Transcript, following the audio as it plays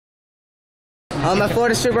I'm at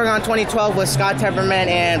Florida Supercon 2012 with Scott Tepperman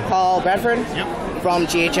and Paul Bradford from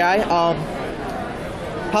GHI.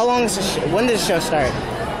 How long is when did the show start?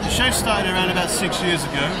 The show started around about 6 years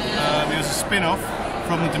ago. It was a spin-off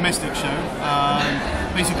from the domestic show.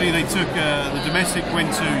 Basically, they took the domestic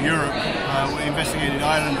went to Europe, investigated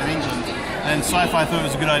Ireland and England, and Sci-Fi thought it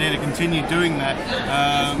was a good idea to continue doing that,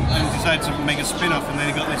 and decided to make a spin-off. And then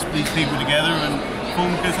they got these people together and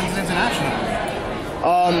formed Ghost Hunters International.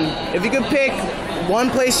 If you could pick one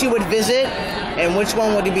place you would visit, and which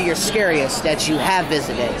one would be your scariest that you have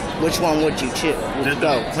visited, which one would you choose?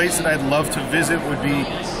 The place that I'd love to visit would be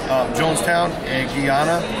Jonestown in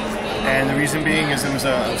Guyana, and the reason being is it was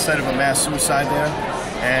a site of a mass suicide there,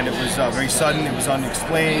 and it was very sudden, it was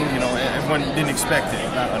unexplained, you know, everyone didn't expect it,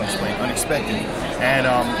 not unexplained, unexpected, and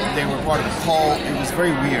they were part of a cult. It was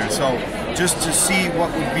very weird, so just to see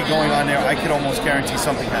what would be going on there, I could almost guarantee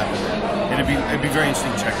something happened there. It'd be very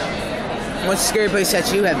interesting to check out. What's the scary place that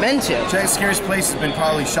you have been to? The scariest place has been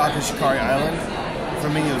probably Shikari Island. For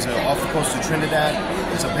me, it was off the coast of Trinidad.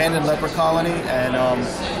 It's an abandoned leper colony, and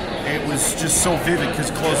it was just so vivid because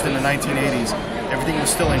it closed in the 1980s. Everything was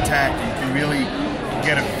still intact. You can really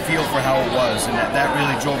get a feel for how it was, and that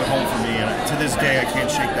really drove it home for me. And to this day, I can't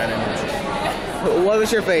shake that image. What was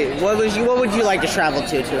your favorite? What would you like to travel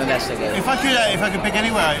to investigate? If I could pick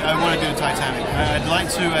anywhere, I want to do the Titanic. I'd like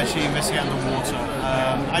to actually investigate underwater.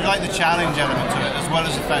 I'd like the challenge element to it, as well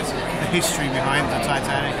as the fact the history behind the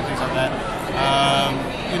Titanic and things like that.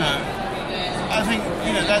 You know, I think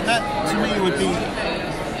that to me would be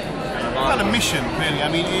quite a mission, really. I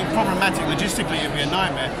mean, problematic logistically, it'd be a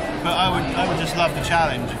nightmare, but I would just love the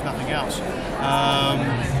challenge, if nothing else.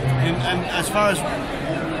 And as far as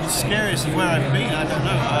the scariest of where I've been, I don't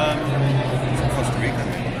know. Costa Rica.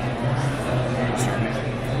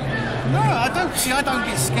 No, I don't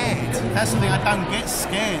get scared. That's the thing, I don't get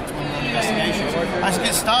scared when we're on investigations. I just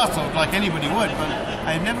get startled like anybody would, but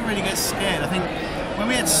I never really get scared. I think when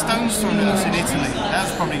we had stones thrown at us in Italy,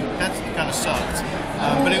 that kind of sucked.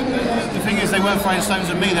 But the thing is, they weren't throwing stones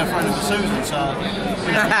at me, they were throwing them at Susan, so...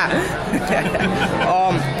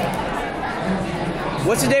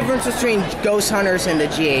 What's the difference between Ghost Hunters and the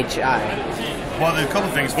GHI? Well, there are a couple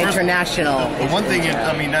of things. First, international. One thing,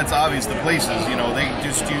 I mean, that's obvious. The places, you know, they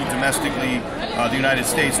just do domestically the United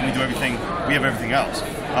States, and we do everything. We have everything else.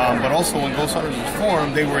 But also, when Ghost Hunters was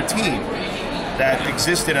formed, they were a team that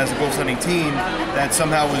existed as a ghost hunting team that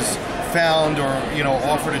somehow was found or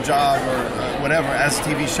offered a job or whatever as a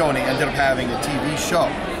TV show, and they ended up having a TV show.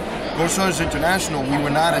 Ghost Hunters International, we were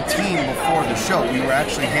not a team before the show. We were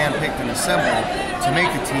actually handpicked and assembled to make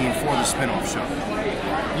a team for the spin-off show.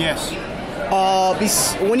 Yes.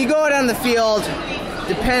 When you go out on the field,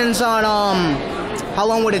 depends on how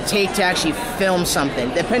long would it take to actually film something,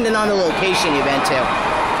 depending on the location you've been to.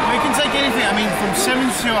 Well, it can take anything. I mean, from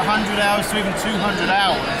 70 to 100 hours to even 200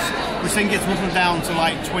 hours, which then gets whittled down to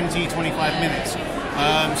like 20, 25 minutes.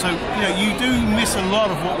 So you do miss a lot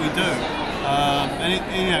of what we do. And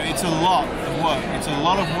it's a lot of work. It's a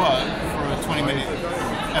lot of work for a 20-minute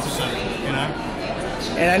episode,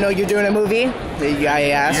 And I know you're doing a movie.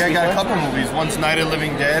 I got a couple of movies. One's Night of the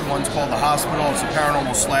Living Dead. One's called The Hospital. It's a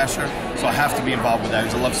paranormal slasher, so I have to be involved with that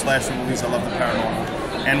because I love slasher movies. I love the paranormal.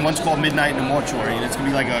 And one's called Midnight in the Mortuary, and it's gonna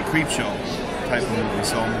be like a creep show type of movie.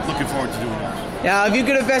 So I'm looking forward to doing that. Now, if you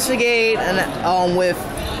could investigate with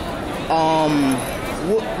how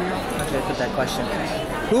should I put that question?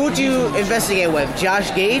 Who would you investigate with,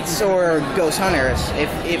 Josh Gates or Ghost Hunters? If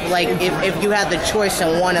you had the choice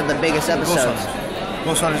in one of the biggest episodes.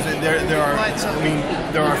 Ghost Hunters,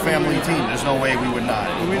 they're our family team. There's no way we would not.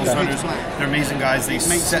 Ghost Hunters, they're amazing guys. They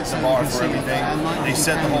set the bar for everything. They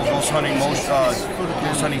set the whole ghost hunting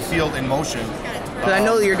field in motion. Because I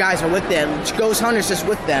know that your guys are with them. Ghost Hunters is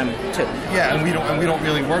with them too. Yeah, and we don't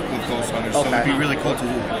really work with Ghost Hunters, so it'd be really cool to do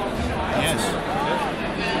that. Yes.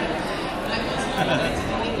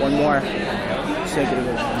 One more. That's a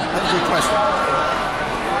good question.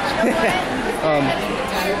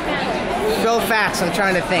 Throw facts. I'm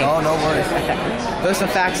trying to think. Oh, no worries. Throw some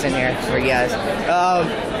facts in here for you guys.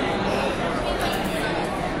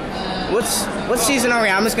 What season are we?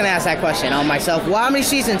 I'm just gonna ask that question on myself. Well, how many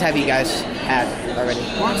seasons have you guys had already?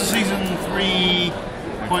 We're on season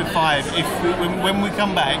 3.5. When we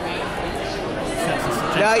come back.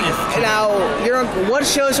 What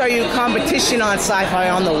shows are you competition on Sci-Fi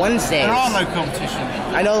on the Wednesdays? There are no competition.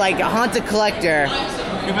 I know, like Haunted Collector.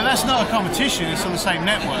 Yeah, but that's not a competition. It's on the same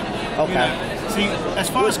network. Okay. See, as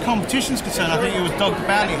far as competition's concerned, I think it was Dog the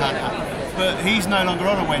Bounty Hunter. but he's no longer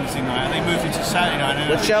on a Wednesday night. They moved into Saturday night and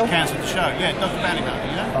What show? cancelled the show. Yeah, Dr. Bounty Hunter,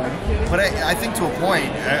 you know? But I think to a point,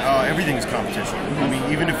 everything is competition. I mean,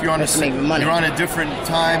 even if you're on a different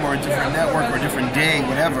time or a different network or a different day,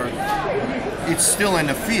 whatever, it's still in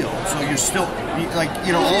the field. So you're still like,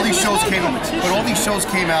 you know, all these shows came out, but all these shows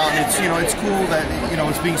came out, and it's, you know, it's cool that, you know,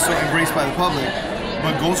 it's being so embraced by the public.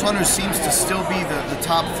 But Ghost Hunters seems to still be the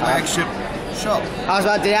top flagship show. I was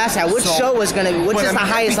about to ask that. Which show was going to be? Which is the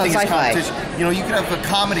highest on Sci-Fi? You know, you could have a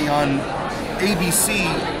comedy on ABC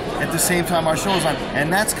at the same time our show is on,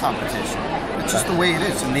 and that's competition. It's just the way it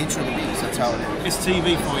is, the nature of the beast. That's how it is. It's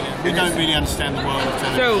TV for you. We don't really understand the world of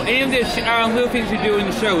television. So, any of the little things you do in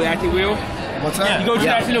the show, actually real? What's that? You go to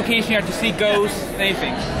that location, you have to see ghosts,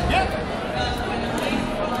 anything. Yeah.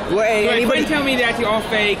 Wait, So, anybody? you tell me that you're all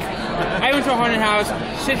fake. I went to a haunted house,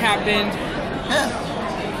 shit happened. Yeah.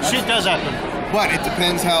 Shit does happen. But it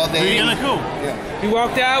depends how they. Really cool. Yeah. We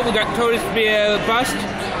walked out, we got told it to be a bust.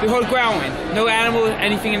 We heard growling. No animal,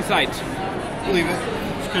 anything in sight. Believe it.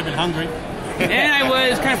 Just could have been hungry. And I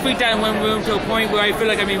was kind of freaked out in one room to a point where I feel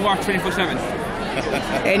like I'm being watched 24/7.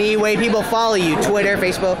 Any way people follow you? Twitter,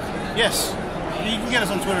 Facebook? Yes. You can get us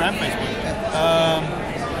on Twitter and Facebook.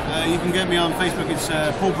 You can get me on Facebook. It's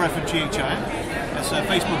Paul Bradford GHI. That's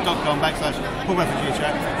facebook.com/Paul Bradford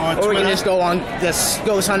GHI. Or Or we can just go on this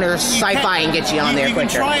Ghost Hunters Sci-Fi and get you on there You quicker.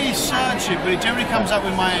 can try and search it, but it generally comes up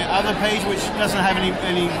with my other page, which doesn't have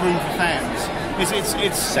any room for fans.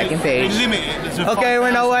 It's Second page. They limit it. Okay, well,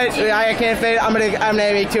 you know what? I can't fit. I'm gonna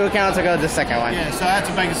make 2 accounts. I'll go to the second one. Yeah, so I had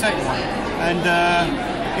to make a second one, and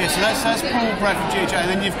yeah, so that's Paul Bradford GHI, and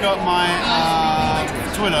then you've got my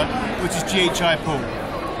Twitter, which is GHI Paul.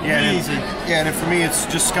 Yeah, Really and easy. Yeah, and for me, it's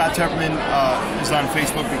just Scott Tepperman is on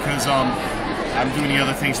Facebook because I'm doing the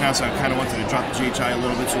other things now, so I kind of wanted to drop the GHI a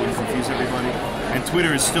little bit so we wouldn't confuse everybody. And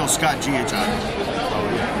Twitter is still Scott GHI. So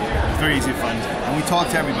yeah, it's very easy to find. And we talk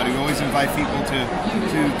to everybody. We always invite people to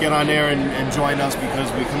get on there and join us because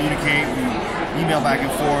we communicate, we email back and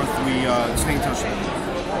forth, we stay in touch with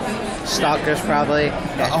them. Stalkers, probably.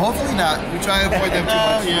 Hopefully not. We try to avoid them too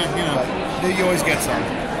much. Yeah, you know. But you always get some.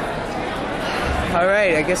 All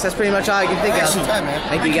right, I guess that's pretty much all I can think Thanks for of. your time, man.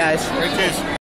 Thank you, guys. Cheers.